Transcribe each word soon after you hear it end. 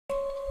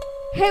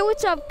Hey,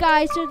 what's up,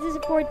 guys? So this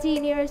is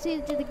 14 here,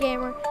 Season to the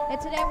Gamer, and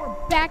today we're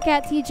back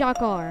at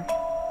T-Jock R.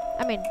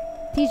 I mean,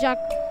 T-Jock,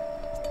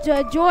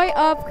 the Joy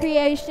of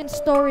Creation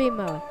Story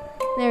Mode.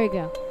 There we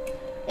go.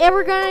 And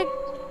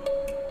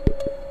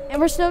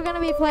we're still gonna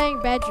be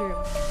playing Bedroom.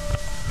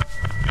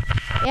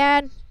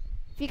 And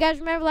if you guys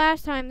remember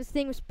last time, this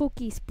thing was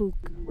spooky spook.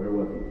 Where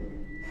was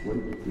it? What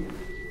did you see?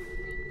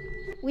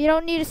 We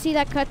don't need to see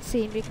that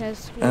cutscene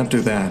because.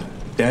 After that,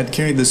 Dad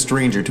carried the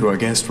stranger to our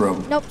guest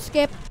room. Nope,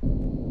 skip.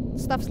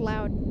 Stuff's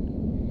loud.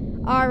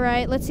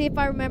 Alright, let's see if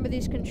I remember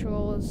these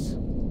controls.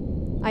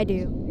 I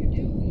do.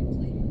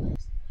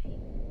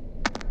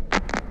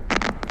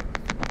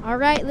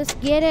 Alright, let's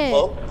get it.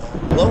 Hello,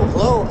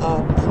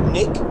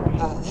 Nick.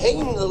 Hey,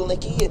 little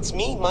Nicky, it's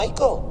me,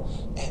 Michael.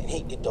 And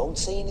hey, don't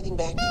say anything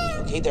back to me,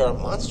 okay? There are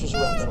monsters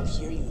around that'll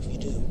hear you if you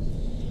do.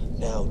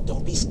 Now,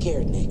 don't be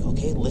scared, Nick,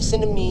 okay? Listen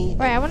to me.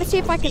 Alright, I want to see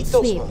if I can Defeat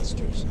sleep. those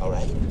monsters,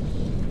 alright?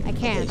 I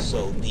can't. Okay,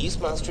 so these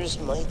monsters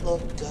might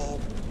look,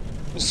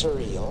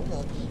 surreal.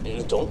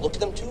 Don't look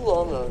at them too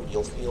long or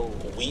you'll feel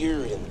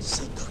weird and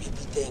see creepy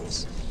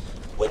things.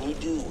 When you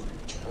do,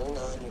 turn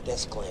on your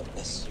desk lamp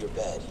next to your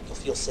bed. You'll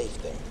feel safe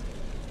there.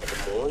 And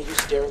the more you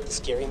stare at the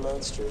scary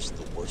monsters,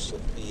 the worse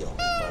you'll feel.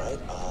 Alright?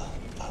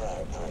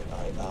 Alright.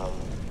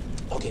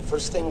 Okay,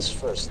 first things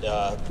first.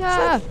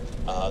 Freddy,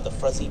 the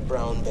fuzzy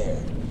brown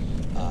bear.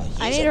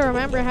 I need to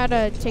remember how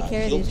to take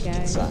care of these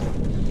guys.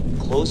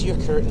 Close your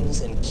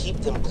curtains and keep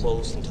them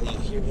closed until you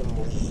hear him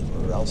leave,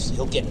 or else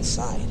he'll get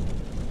inside.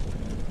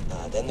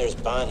 Then there's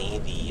Bonnie,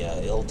 the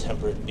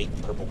ill-tempered big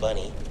purple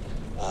bunny.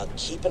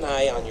 Keep an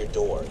eye on your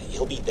door.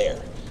 He'll be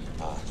there.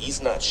 He's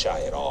not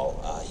shy at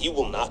all. He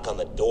will knock on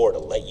the door to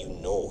let you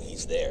know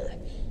he's there.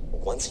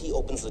 Once he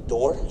opens the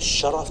door,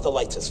 shut off the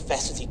lights as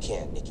fast as you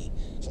can, Nicky.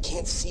 He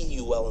can't see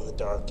you well in the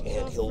dark,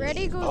 and he'll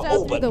Freddy leave. goes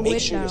out through the make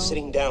sure window. you're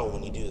sitting down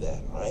when you do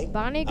that, all right?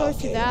 Bonnie goes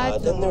through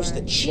that Then door. there's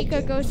the Chica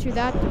chicken. goes through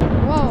that door.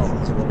 Whoa.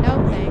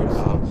 No thanks.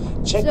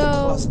 Check the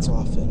closets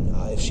often.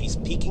 If she's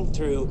peeking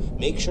through,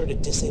 make sure to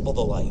disable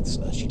the lights.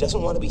 She doesn't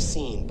want to be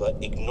seen, but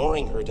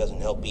ignoring her doesn't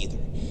help either.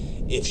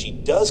 If she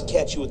does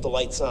catch you with the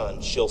lights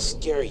on, she'll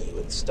scare you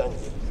and stun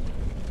you.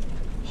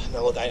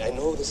 Now look, I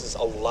know this is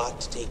a lot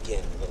to take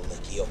in, little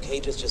Nicky, okay?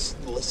 Just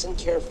listen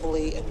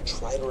carefully and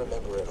try to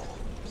remember it all,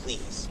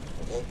 please,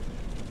 okay?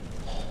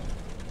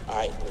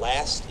 Alright,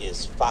 last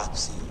is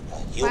Foxy.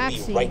 He'll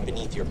be right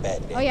beneath your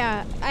bed, Nick. Oh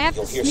yeah, I have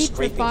You'll to hear sleep with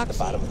scraping at the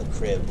Foxy. bottom of the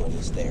crib when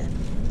he's there.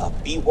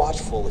 Be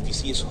watchful if you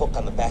see his hook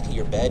on the back of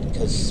your bed,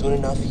 because soon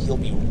enough he'll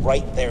be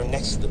right there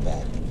next to the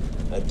bed.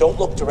 Don't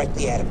look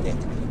directly at him, Nick.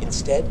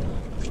 Instead,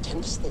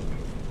 pretend to sleep.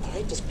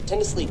 Alright, just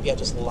pretend to sleep. Yeah,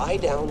 just lie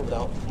down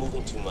without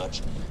moving too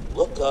much.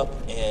 Look up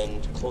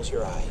and close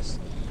your eyes.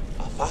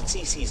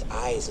 Foxy sees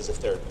eyes as if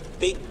they're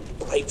big,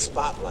 bright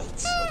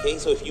spotlights. Okay,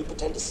 so if you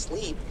pretend to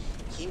sleep,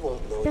 he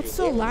won't know you're there. That's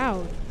so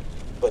loud.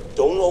 But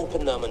don't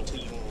open them until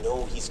you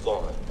know he's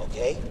gone,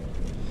 okay?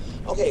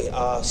 Okay,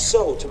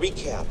 so to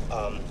recap,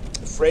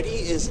 Freddy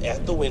is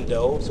at the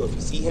window, so if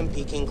you see him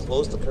peeking,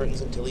 close the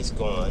curtains until he's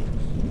gone.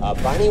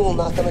 Bonnie will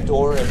knock on the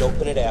door and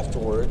open it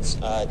afterwards.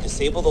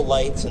 Disable the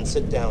lights and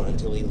sit down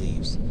until he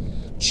leaves.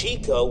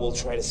 Chica will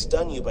try to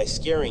stun you by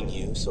scaring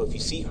you, so if you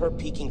see her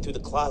peeking through the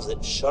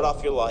closet, shut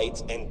off your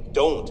lights and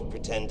don't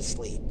pretend to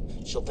sleep.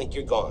 She'll think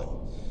you're gone.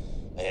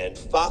 And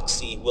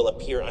Foxy will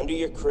appear under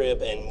your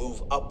crib and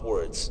move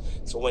upwards,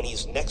 so when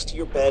he's next to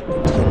your bed,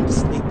 pretend to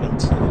sleep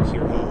until you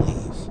hear him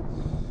leave.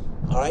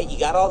 Alright, you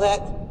got all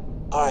that?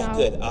 Alright,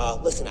 good.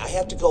 Listen, I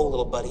have to go,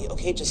 little buddy,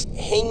 okay? Just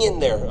hang in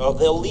there.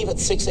 They'll leave at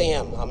 6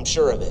 a.m., I'm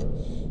sure of it.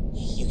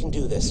 You can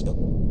do this.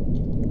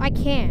 I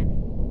can.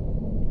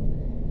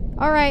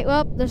 Alright,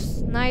 well,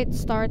 this night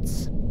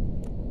starts.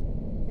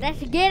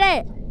 Let's get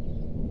it!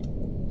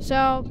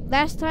 So,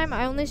 last time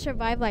I only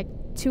survived like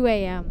 2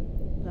 a.m.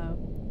 though.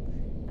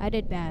 I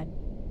did bad.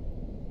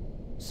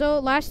 So,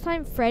 last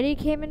time Freddy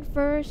came in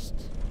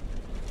first.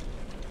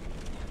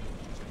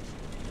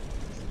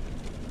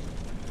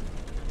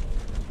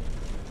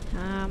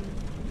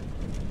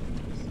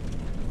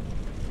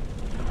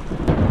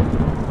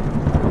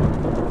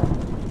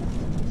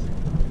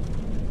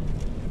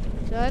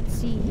 So let's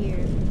see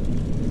here.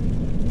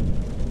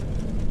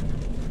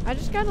 I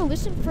just gotta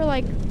listen for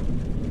like.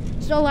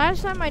 So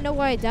last time I know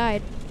why I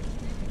died.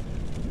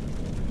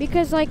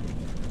 Because like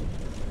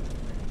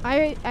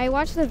I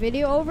watched the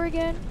video over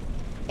again,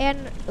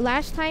 and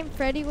last time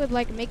Freddy would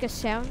like make a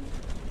sound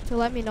to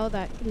let me know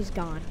that he's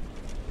gone.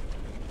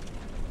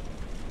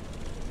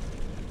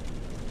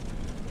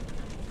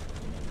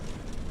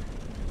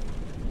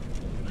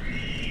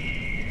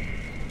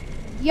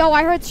 Yo,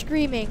 I heard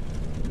screaming.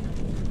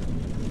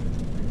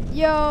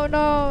 Yo,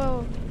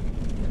 no.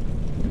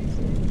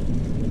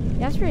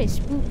 That's pretty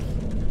spooky.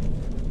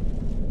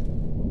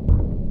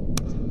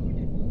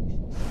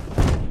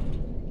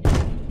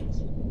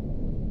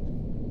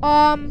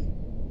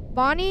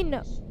 Bonnie,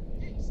 no.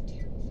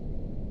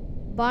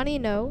 Bonnie,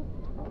 no.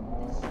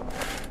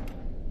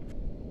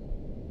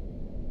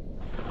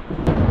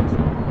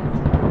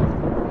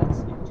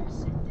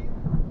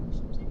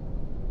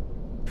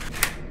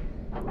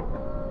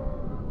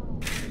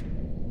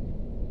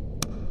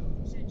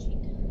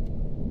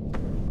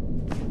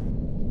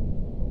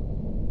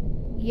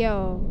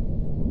 Yo.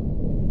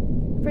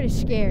 Pretty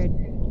scared.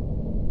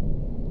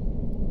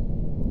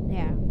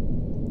 Yeah.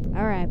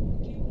 Alright.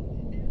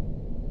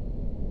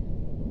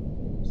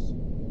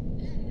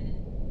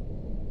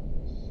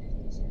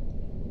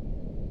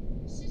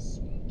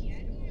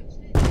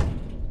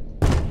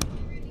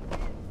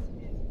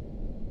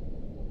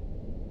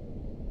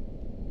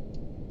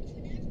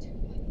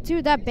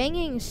 Dude, that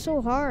banging is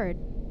so hard.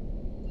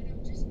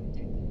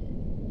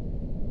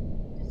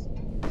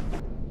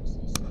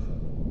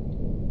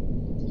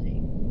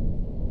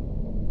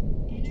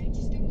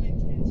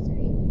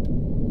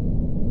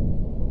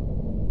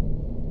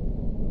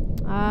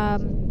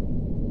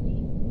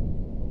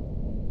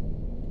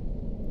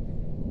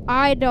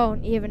 I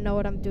don't even know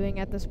what I'm doing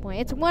at this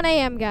point. It's 1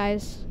 a.m.,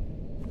 guys.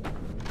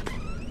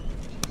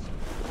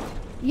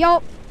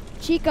 Yo,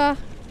 Chica,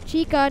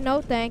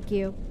 no thank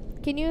you.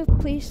 Can you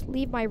please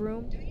leave my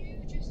room?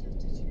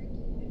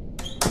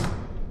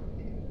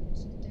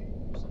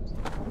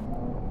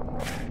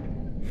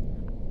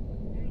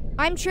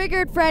 I'm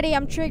triggered, Freddy,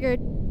 I'm triggered.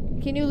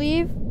 Can you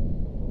leave?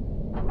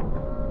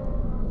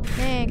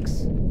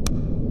 Thanks.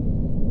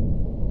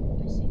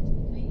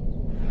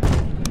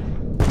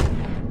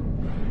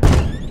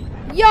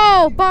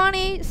 Yo,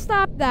 Bonnie,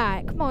 stop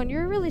that. Come on,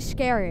 you're really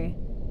scary.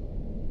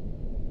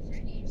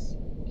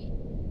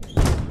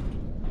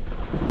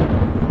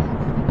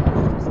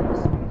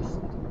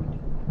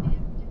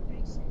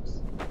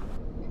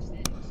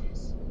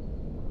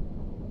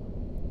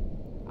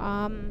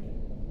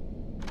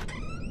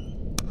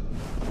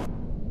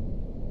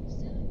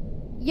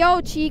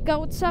 Yo, Chica,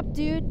 what's up,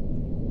 dude?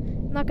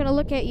 I'm not gonna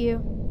look at you.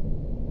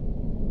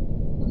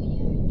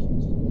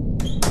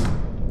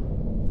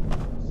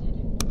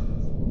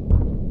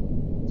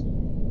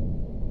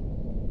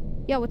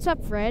 Yo, what's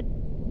up, Fred?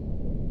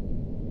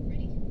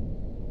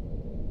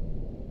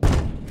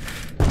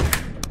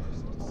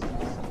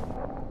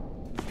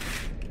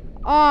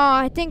 Oh,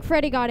 I think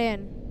Freddy got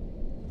in.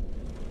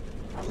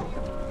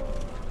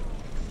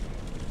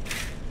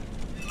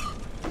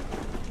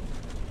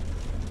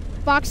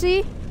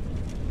 Foxy?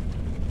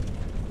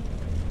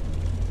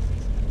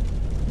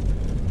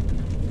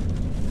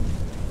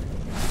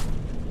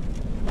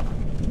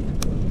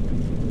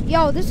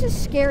 Yo, this is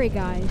scary,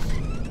 guys.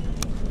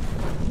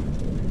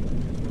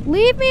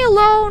 Leave me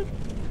alone,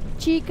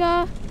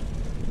 Chica.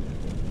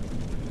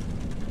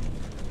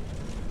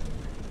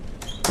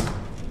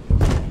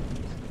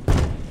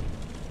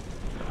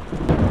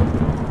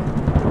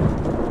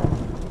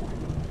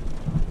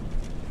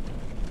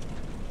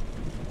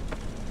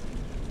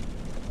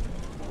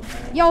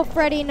 Yo,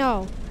 Freddy,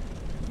 no.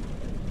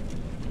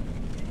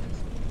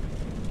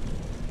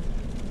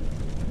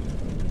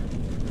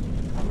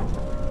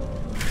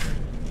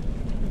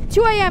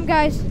 Two a.m.,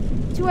 guys.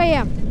 2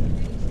 a.m.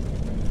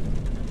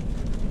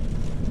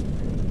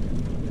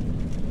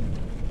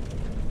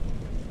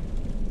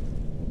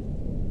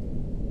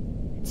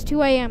 It's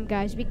 2 a.m.,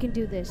 guys. We can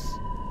do this.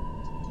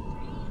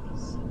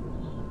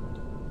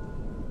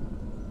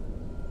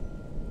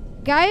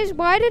 Guys,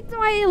 why did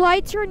my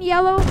light turn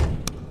yellow?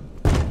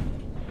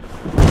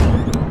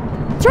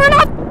 Turn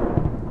off!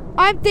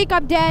 I think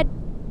I'm dead.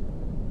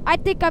 I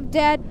think I'm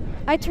dead.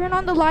 I turned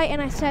on the light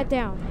and I sat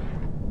down.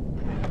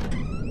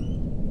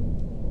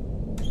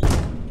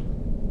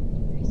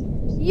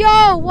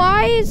 Yo,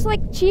 why is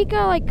like Chica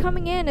like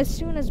coming in as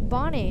soon as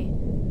Bonnie?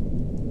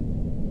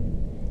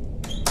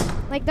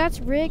 Like that's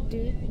rigged,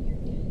 dude.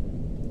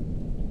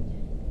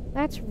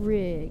 That's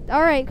rigged.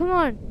 Alright, come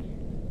on.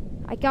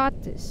 I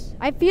got this.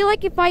 I feel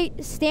like if I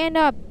stand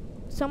up,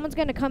 someone's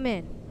gonna come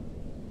in.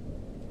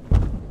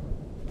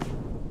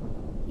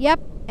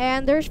 Yep,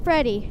 and there's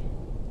Freddy.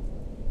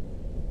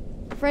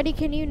 Freddy,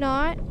 can you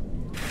not?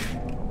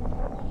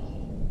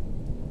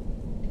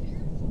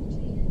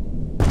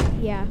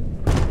 Yeah.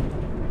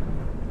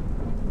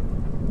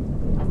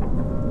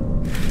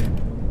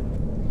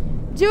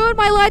 Dude,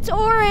 my light's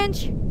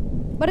orange!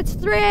 But it's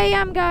 3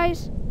 a.m.,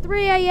 guys.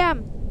 3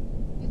 a.m.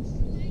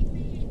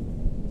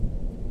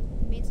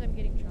 Means I'm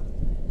getting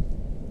traumatized.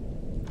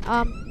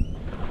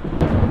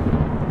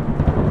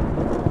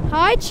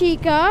 Hi,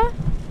 Chica.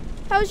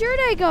 How's your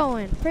day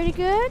going? Pretty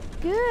good?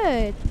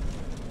 Good.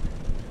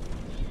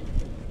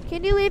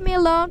 Can you leave me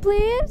alone,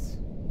 please?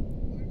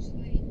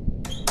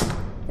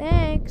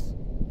 Thanks.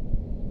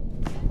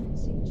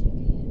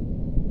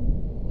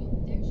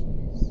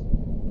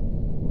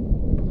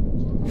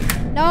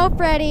 No,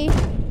 Freddy.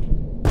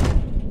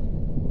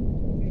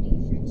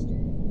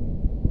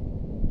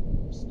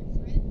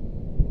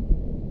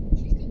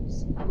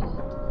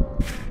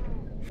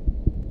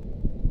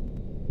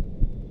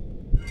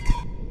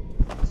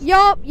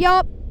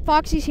 Yup.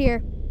 Foxy's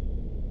here.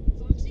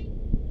 Foxy?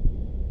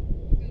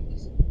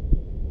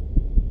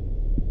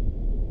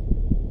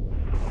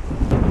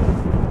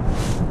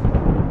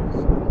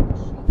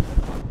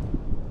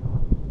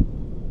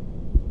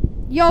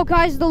 Yo,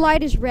 guys, the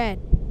light is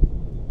red.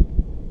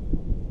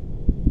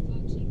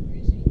 Foxy, where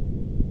is he?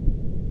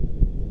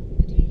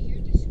 I didn't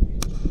hear the scream.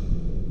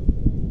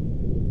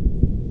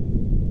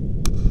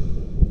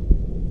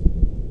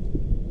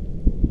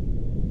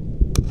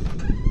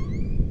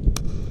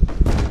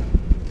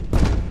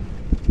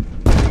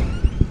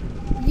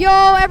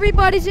 Yo,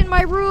 everybody's in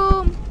my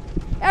room.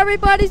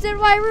 Everybody's in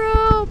my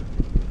room.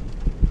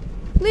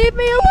 Leave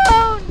me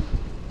alone.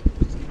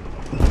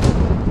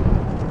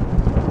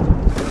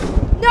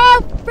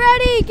 No,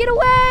 Freddy, get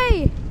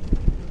away.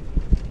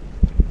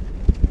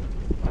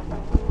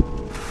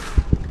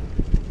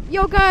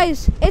 Yo,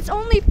 guys, it's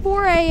only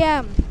 4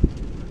 a.m.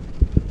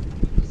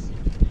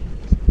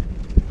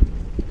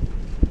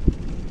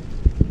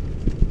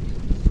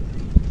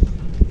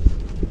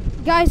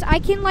 Guys, I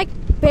can like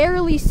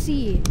barely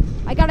see.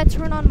 I gotta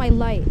turn on my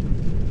light.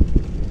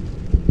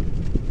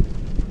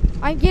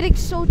 I'm getting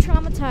so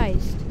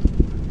traumatized.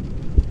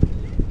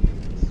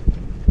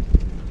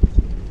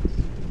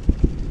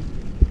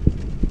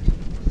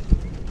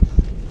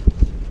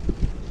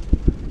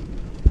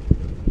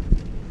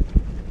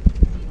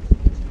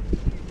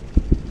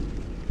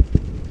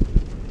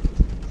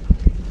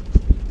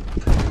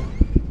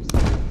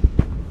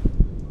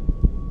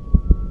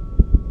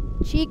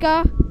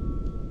 Chica.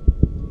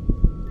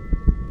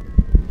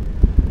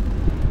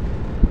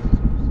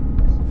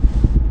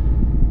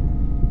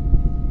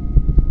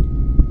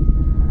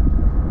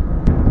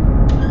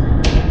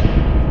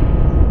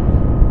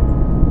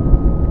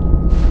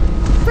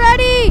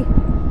 Freddy!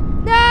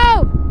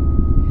 No!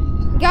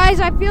 Guys,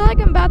 I feel like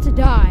I'm about to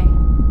die.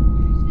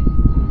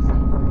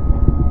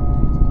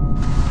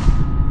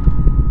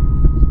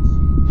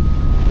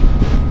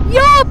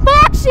 Yo,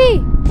 Foxy!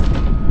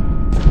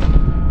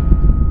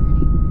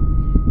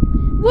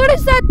 What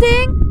is that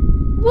thing?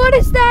 What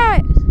is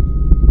that?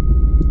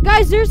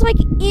 Guys, there's like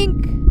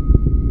ink.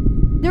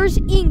 There's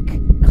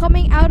ink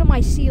coming out of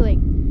my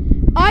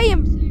ceiling. I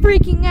am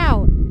freaking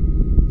out.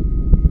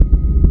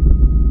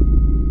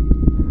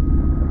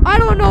 I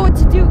don't know what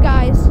to do,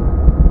 guys.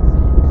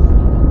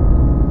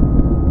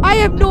 I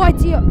have no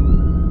idea.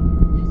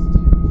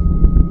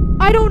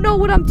 I don't know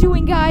what I'm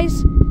doing,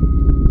 guys.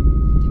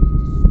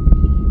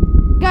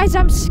 Guys,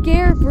 I'm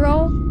scared,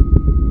 bro.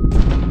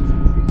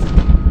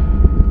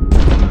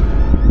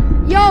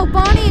 Yo,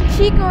 Bonnie and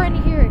Chico are in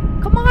here.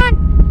 Come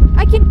on.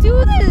 I can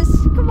do this.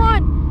 Come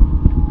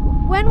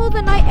on. When will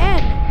the night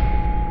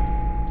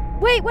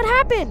end? Wait, what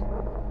happened?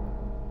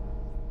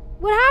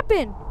 What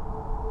happened?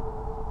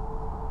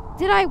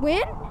 Did I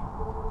win?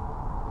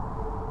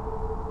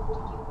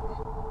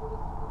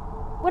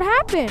 What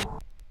happened?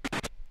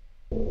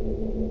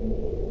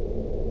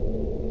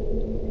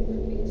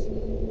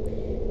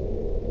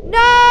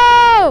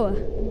 No!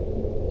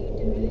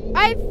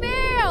 I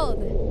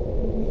failed!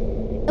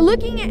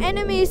 Looking at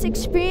enemies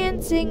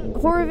experiencing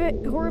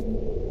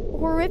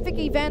horrific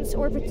events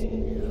or...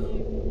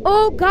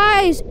 Oh,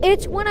 guys,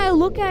 it's when I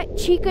look at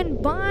Chica and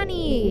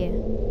Bonnie.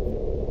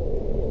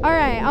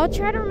 Alright, I'll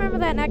try to remember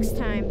that next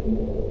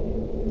time.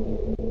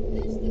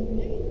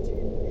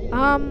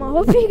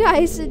 Hope you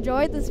guys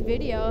enjoyed this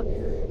video.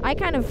 I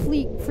kind of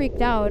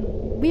freaked out.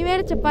 We made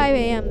it to 5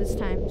 a.m. this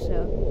time,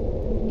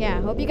 so...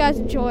 Yeah, hope you guys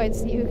enjoyed.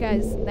 See you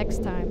guys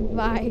next time.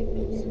 Bye.